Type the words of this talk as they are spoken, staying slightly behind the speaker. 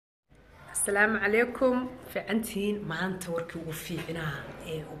السلام عليكم في عنتين ما أنت وركي وفينا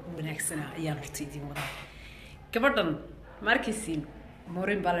ونكسنا أيام رتيدين ولا كبردن ماركسين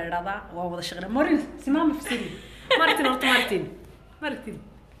مورين بالرضا ووضع شغله مورين سمام في سيري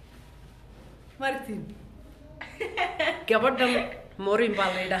مارتين كبردن مورين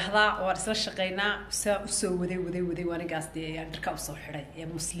بالرضا وارسل شقينا وذي وأنا قاصدي يعني ركاب صحراء يا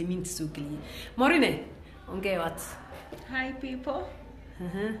مسلمين تسوقلي مورينه ونجي وات Hi people.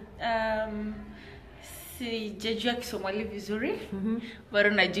 Sijajua Kiswahili vizuri. Bado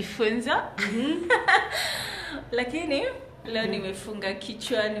najifunza. Lakini leo nimefunga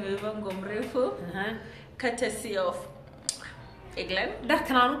kichwa, nimevaa nguo mrefu. Courtesy of Eglan.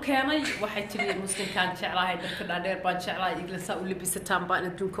 Darkan aanu keenay waxay tiri muslimkaan jeclahay darka dhaadheer baan jeclahay Eglan saa u labisataan baan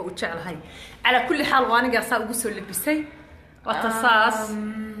adduunka u jeclahay. Ala kulli xaal waa aniga saa ugu soo labisay. Waa tasaas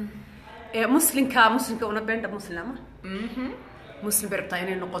muslimka una beenda muslima. مسلم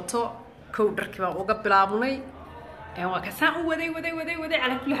بربطاني نقطة كودر كبا وقبل بلابوني وكسان وذي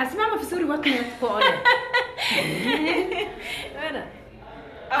على كل حسب ما في سوري وقت يتقوني أنا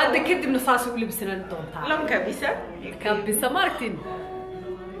هذا كده من صاص يقول بسنا الدون تاع لون كابيسة مارتين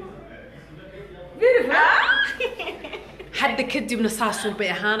بيرفع حد كده من صاص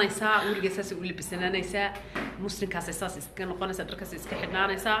وبيهانا يسا ولقى ساس يقول بسنا نيسا مسلم كاس ساس يسكن قنا سدرك يسكن حدنا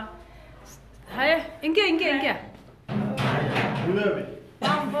نيسا هاي إنجا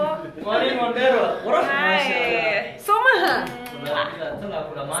Mambo. Morning, Montero. Hi. Somaha.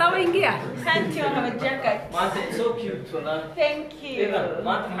 Sawa ingia. Thank you. I have a jacket. Mante, it's so cute, Tuna. Thank you.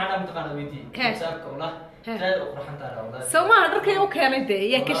 Mante, madam, to kind of witty. Hey. Sarkola. Somaha darkay oo keenay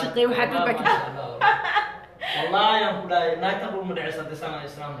deeya ka shaqeey waxa dad baa ka. Wallahi aan ku dhaay naagta ku mudacaysan sana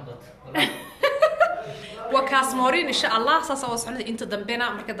islaam noqot. وكاس مورين إن شاء الله ساس وصلنا أنت دمبنا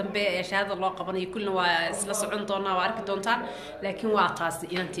مركز دمبي شهادة الله قبنا كلنا وسلا صعون دونا وعرك دونتان لكن واعتاس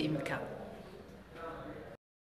إنتي إمكان